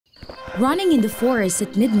Running in the forest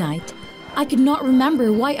at midnight, I could not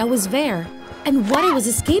remember why I was there and what I was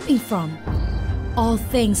escaping from. All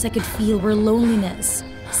things I could feel were loneliness,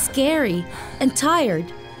 scary, and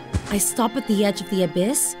tired. I stopped at the edge of the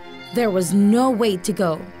abyss. There was no way to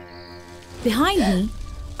go. Behind me,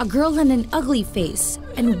 a girl had an ugly face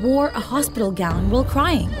and wore a hospital gown while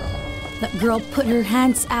crying. That girl put her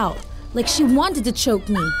hands out like she wanted to choke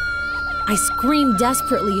me. I screamed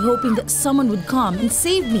desperately, hoping that someone would come and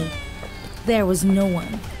save me. There was no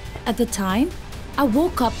one. At the time, I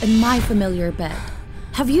woke up in my familiar bed.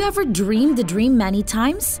 Have you ever dreamed the dream many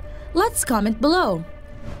times? Let's comment below.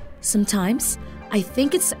 Sometimes, I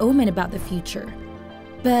think it's an omen about the future.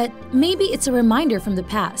 But maybe it's a reminder from the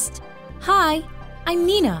past. Hi, I'm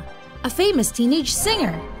Nina, a famous teenage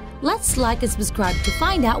singer. Let's like and subscribe to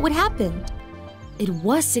find out what happened. It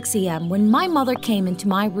was 6 a.m. when my mother came into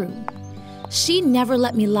my room. She never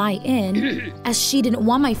let me lie in as she didn't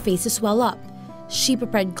want my face to swell up. She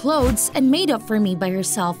prepared clothes and made up for me by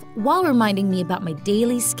herself while reminding me about my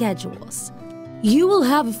daily schedules. You will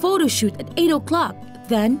have a photo shoot at 8 o'clock,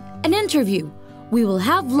 then an interview. We will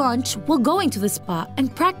have lunch while going to the spa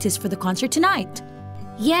and practice for the concert tonight.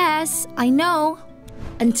 Yes, I know.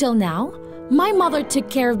 Until now, my mother took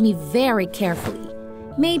care of me very carefully.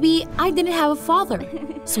 Maybe I didn't have a father,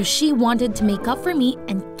 so she wanted to make up for me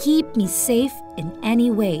and keep me safe in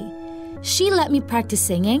any way. She let me practice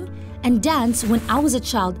singing and dance when I was a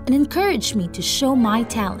child and encouraged me to show my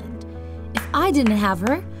talent. If I didn't have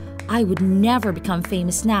her, I would never become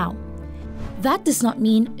famous now. That does not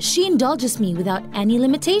mean she indulges me without any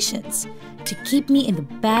limitations to keep me in the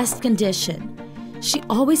best condition. She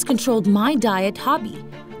always controlled my diet hobby,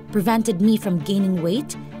 prevented me from gaining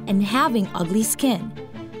weight and having ugly skin.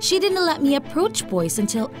 She didn't let me approach boys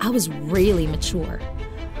until I was really mature.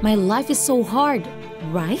 My life is so hard,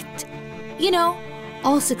 right? You know,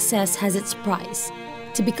 all success has its price.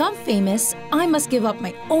 To become famous, I must give up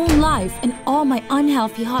my own life and all my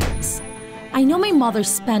unhealthy hobbies. I know my mother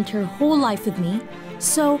spent her whole life with me,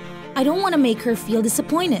 so I don't want to make her feel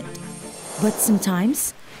disappointed. But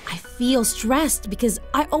sometimes, I feel stressed because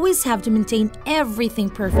I always have to maintain everything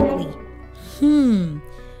perfectly.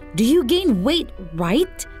 Do you gain weight,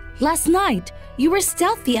 right? Last night, you were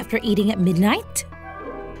stealthy after eating at midnight?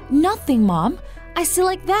 Nothing, Mom. I still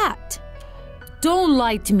like that. Don't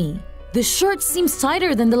lie to me. The shirt seems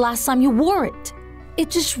tighter than the last time you wore it. It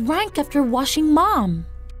just shrank after washing, Mom.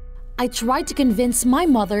 I tried to convince my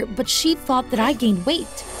mother, but she thought that I gained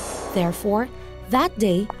weight. Therefore, that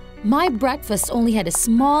day, my breakfast only had a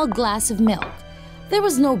small glass of milk. There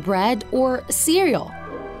was no bread or cereal.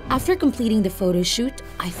 After completing the photo shoot,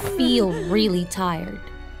 I feel really tired.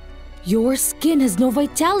 Your skin has no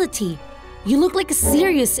vitality. You look like a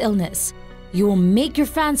serious illness. You will make your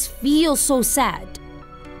fans feel so sad.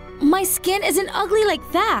 My skin isn't ugly like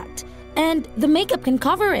that, and the makeup can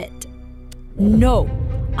cover it. No,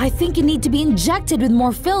 I think you need to be injected with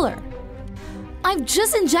more filler. I've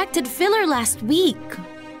just injected filler last week.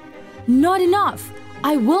 Not enough.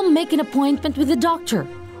 I will make an appointment with the doctor.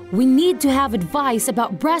 We need to have advice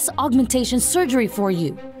about breast augmentation surgery for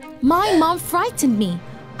you. My mom frightened me.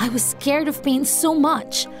 I was scared of pain so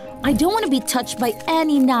much. I don't want to be touched by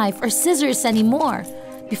any knife or scissors anymore.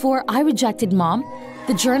 Before I rejected Mom,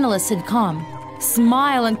 the journalist had come.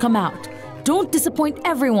 Smile and come out. Don't disappoint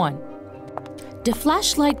everyone. The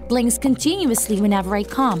flashlight blinks continuously whenever I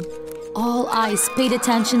come. All eyes paid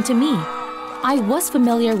attention to me. I was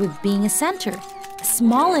familiar with being a center. A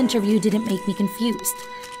small interview didn't make me confused,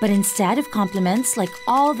 but instead of compliments like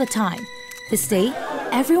all the time, this day,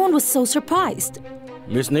 everyone was so surprised.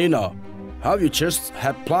 Miss Nina, have you just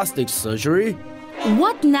had plastic surgery?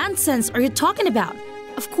 What nonsense are you talking about?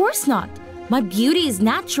 Of course not. My beauty is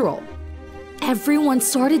natural. Everyone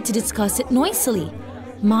started to discuss it noisily.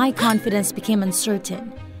 My confidence became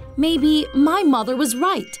uncertain. Maybe my mother was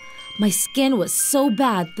right. My skin was so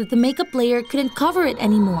bad that the makeup layer couldn't cover it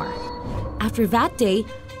anymore. After that day,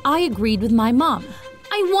 I agreed with my mom.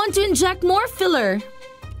 I want to inject more filler.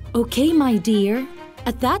 Okay, my dear.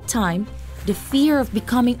 At that time, the fear of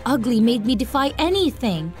becoming ugly made me defy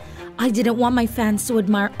anything. I didn't want my fans to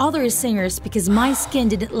admire other singers because my skin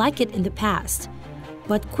didn't like it in the past.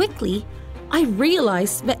 But quickly, I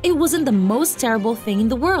realized that it wasn't the most terrible thing in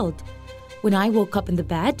the world. When I woke up in the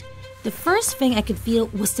bed, the first thing I could feel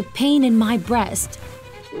was the pain in my breast.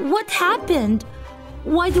 What happened?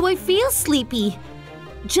 Why do I feel sleepy?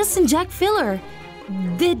 Just inject filler.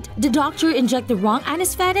 Did the doctor inject the wrong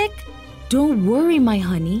anesthetic? Don't worry, my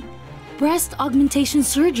honey. Breast augmentation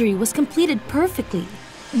surgery was completed perfectly.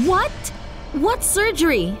 What? What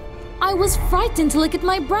surgery? I was frightened to look at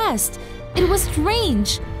my breast. It was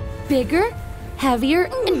strange. bigger, heavier,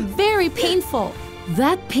 and very painful.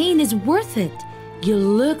 That pain is worth it. You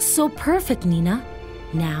look so perfect, Nina.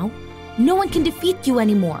 Now, no one can defeat you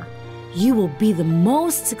anymore. You will be the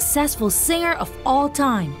most successful singer of all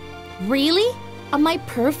time. Really? Am I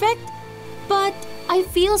perfect? But I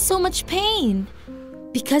feel so much pain.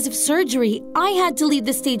 Because of surgery, I had to leave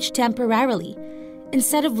the stage temporarily,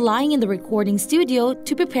 instead of lying in the recording studio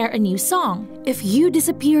to prepare a new song. If you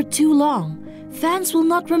disappear too long, fans will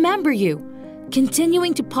not remember you,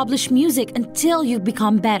 continuing to publish music until you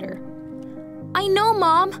become better. I know,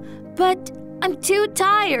 Mom, but I'm too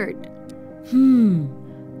tired.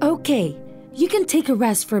 Okay, you can take a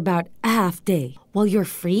rest for about a half day. While you're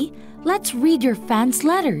free, let's read your fans'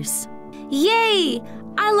 letters. Yay!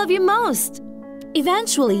 I love you most!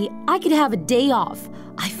 Eventually, I could have a day off.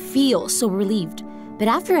 I feel so relieved. But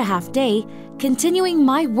after a half day, continuing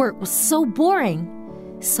my work was so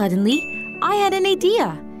boring. Suddenly, I had an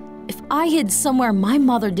idea. If I hid somewhere my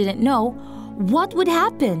mother didn't know, what would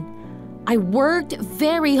happen? I worked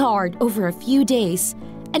very hard over a few days,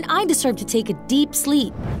 and I deserved to take a deep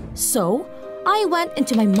sleep. So, I went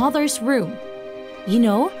into my mother's room. You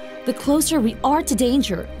know, the closer we are to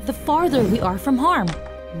danger, the farther we are from harm,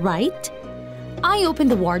 right? I opened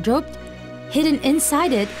the wardrobe, hidden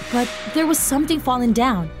inside it, but there was something falling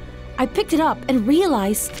down. I picked it up and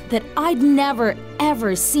realized that I'd never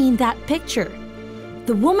ever seen that picture.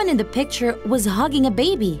 The woman in the picture was hugging a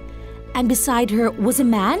baby, and beside her was a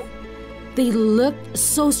man. They looked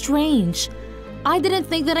so strange. I didn't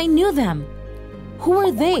think that I knew them. Who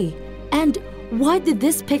were they? And why did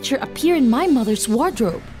this picture appear in my mother's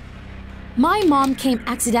wardrobe? My mom came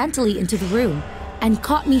accidentally into the room and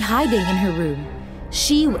caught me hiding in her room.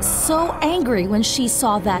 She was so angry when she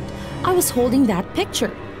saw that I was holding that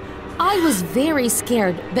picture. I was very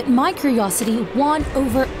scared, but my curiosity won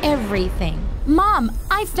over everything. Mom,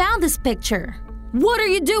 I found this picture. What are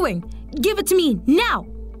you doing? Give it to me now!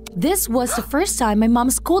 This was the first time my mom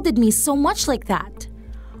scolded me so much like that.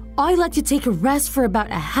 I let you take a rest for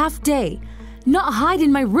about a half day, not hide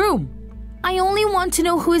in my room. I only want to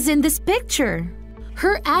know who is in this picture.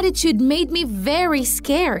 Her attitude made me very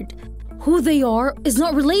scared. Who they are is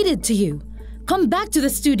not related to you. Come back to the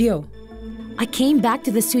studio. I came back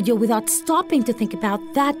to the studio without stopping to think about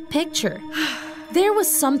that picture. There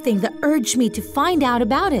was something that urged me to find out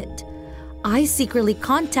about it. I secretly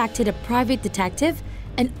contacted a private detective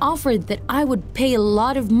and offered that I would pay a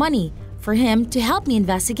lot of money for him to help me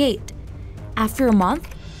investigate. After a month,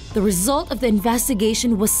 the result of the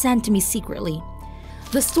investigation was sent to me secretly.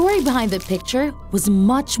 The story behind the picture was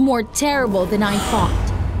much more terrible than I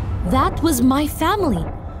thought. That was my family.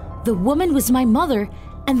 The woman was my mother,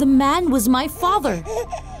 and the man was my father.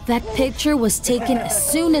 That picture was taken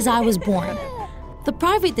as soon as I was born. The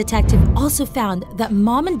private detective also found that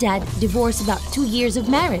Mom and Dad divorced about 2 years of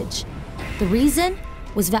marriage. The reason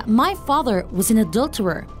was that my father was an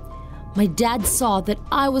adulterer. My dad saw that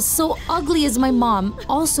I was so ugly as my mom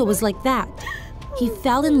also was like that. He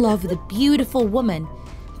fell in love with a beautiful woman.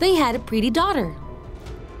 They had a pretty daughter.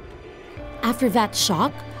 After that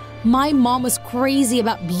shock, my mom was crazy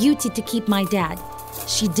about beauty to keep my dad.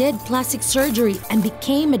 She did plastic surgery and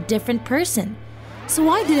became a different person. So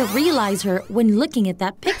I didn't realize her when looking at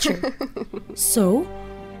that picture. So,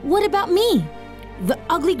 what about me? The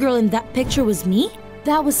ugly girl in that picture was me?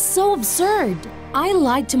 That was so absurd. I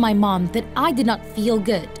lied to my mom that I did not feel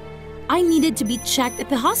good. I needed to be checked at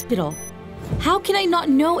the hospital. How can I not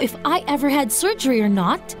know if I ever had surgery or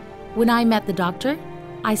not? When I met the doctor,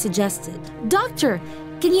 I suggested, "Doctor,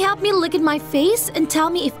 can you help me look at my face and tell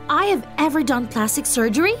me if I have ever done plastic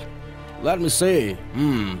surgery?" Let me see.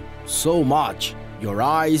 So much. Your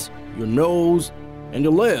eyes, your nose, and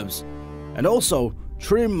your lips. And also,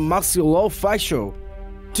 trim maxillofacial.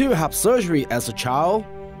 Do you have surgery as a child?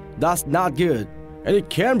 That's not good, and it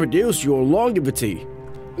can reduce your longevity.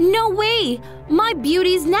 No way! My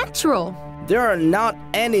beauty is natural. There are not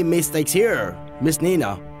any mistakes here, Miss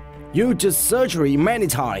Nina. You did surgery many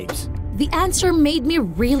times. The answer made me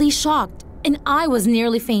really shocked, and I was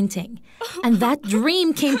nearly fainting. And that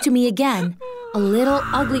dream came to me again. A little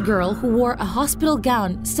ugly girl who wore a hospital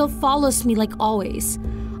gown still follows me like always.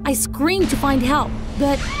 I screamed to find help,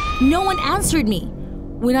 but no one answered me.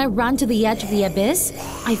 When I ran to the edge of the abyss,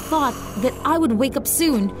 I thought that I would wake up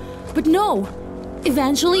soon, but no.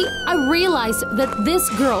 Eventually, I realized that this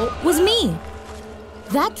girl was me.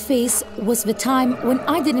 That face was the time when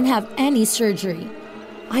I didn't have any surgery.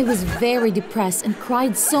 I was very depressed and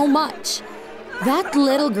cried so much. That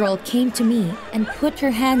little girl came to me and put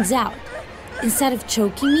her hands out. Instead of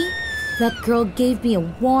choking me, that girl gave me a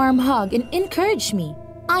warm hug and encouraged me.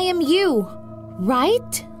 I am you,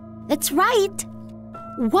 right? That's right.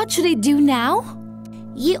 What should I do now?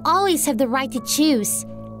 You always have the right to choose,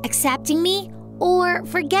 accepting me or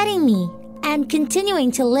forgetting me and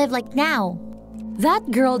continuing to live like now. That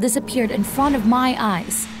girl disappeared in front of my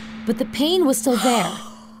eyes, but the pain was still there.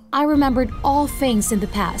 I remembered all things in the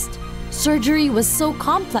past. Surgery was so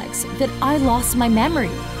complex that I lost my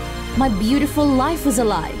memory. My beautiful life was a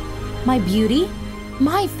lie. My beauty,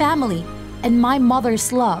 my family, and my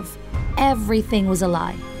mother's love, everything was a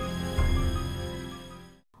lie.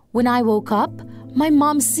 When I woke up, my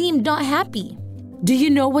mom seemed not happy. Do you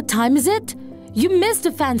know what time is it? You missed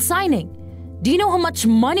the fan signing. Do you know how much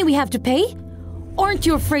money we have to pay? Aren't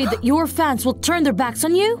you afraid that your fans will turn their backs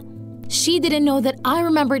on you? She didn't know that I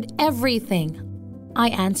remembered everything. I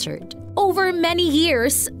answered. Over many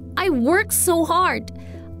years, I worked so hard.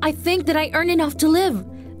 I think that I earn enough to live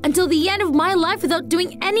until the end of my life without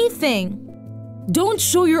doing anything. Don't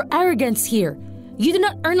show your arrogance here. You did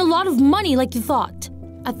not earn a lot of money like you thought.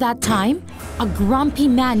 At that time, a grumpy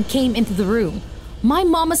man came into the room. My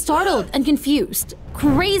mom was startled and confused.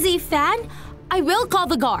 Crazy fan? I will call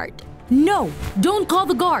the guard. No, don't call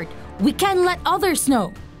the guard. We can't let others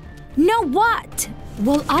know. Know what?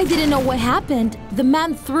 Well, I didn't know what happened. The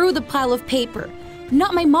man threw the pile of paper.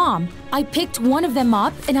 Not my mom. I picked one of them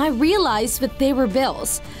up and I realized that they were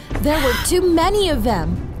bills. There were too many of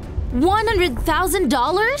them.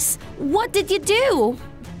 $100,000? What did you do?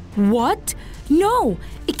 What? No,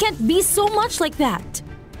 it can't be so much like that.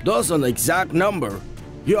 That's an exact number.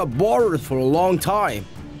 You have borrowed for a long time,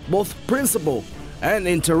 both principal and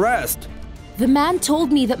interest. The man told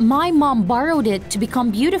me that my mom borrowed it to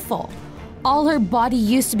become beautiful. All her body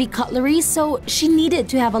used to be cutlery, so she needed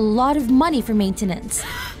to have a lot of money for maintenance.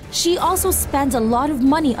 She also spends a lot of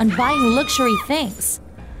money on buying luxury things.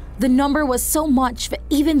 The number was so much that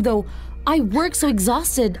even though I worked so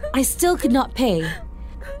exhausted, I still could not pay.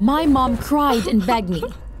 My mom cried and begged me.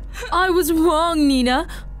 I was wrong, Nina.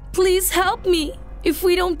 Please help me. If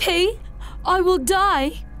we don't pay, I will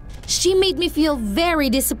die. She made me feel very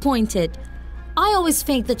disappointed. I always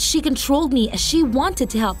think that she controlled me as she wanted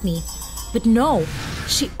to help me. But no,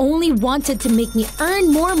 she only wanted to make me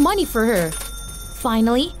earn more money for her.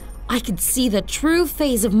 Finally, I could see the true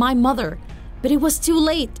face of my mother. But it was too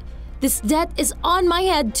late. This debt is on my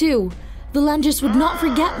head too. The lenders would not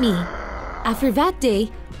forget me. After that day,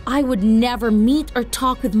 I would never meet or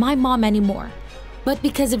talk with my mom anymore. But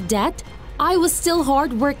because of debt, I was still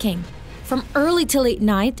hardworking. From early to late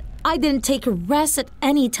night, I didn't take a rest at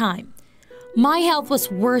any time. My health was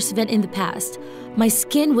worse than in the past. My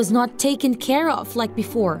skin was not taken care of like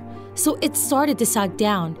before, so it started to sag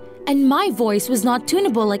down. And my voice was not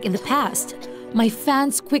tunable like in the past. My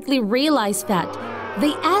fans quickly realized that.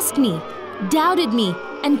 They asked me, doubted me,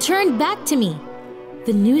 and turned back to me.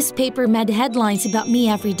 The newspaper made headlines about me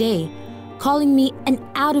every day, calling me an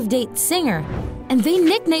out-of-date singer, and they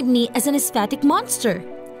nicknamed me as an aesthetic monster.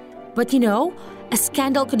 But you know, a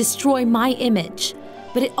scandal could destroy my image,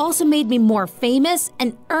 but it also made me more famous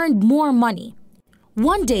and earned more money.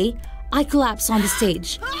 One day, I collapsed on the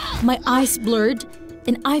stage. My eyes blurred,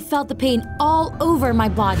 and I felt the pain all over my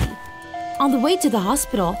body. On the way to the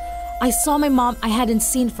hospital, I saw my mom I hadn't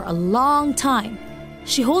seen for a long time.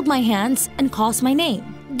 She held my hands and calls my name.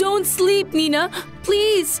 Don't sleep, Nina.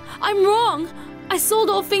 Please, I'm wrong. I sold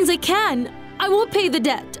all things I can. I will pay the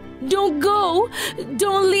debt. Don't go.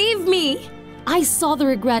 Don't leave me. I saw the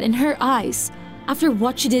regret in her eyes. After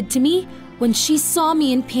what she did to me, when she saw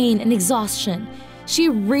me in pain and exhaustion, she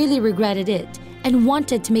really regretted it and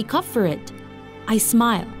wanted to make up for it. I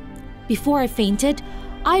smiled. Before I fainted,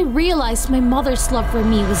 I realized my mother's love for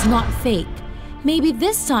me was not fake. Maybe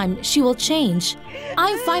this time she will change.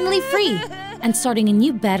 I'm finally free and starting a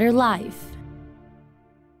new, better life.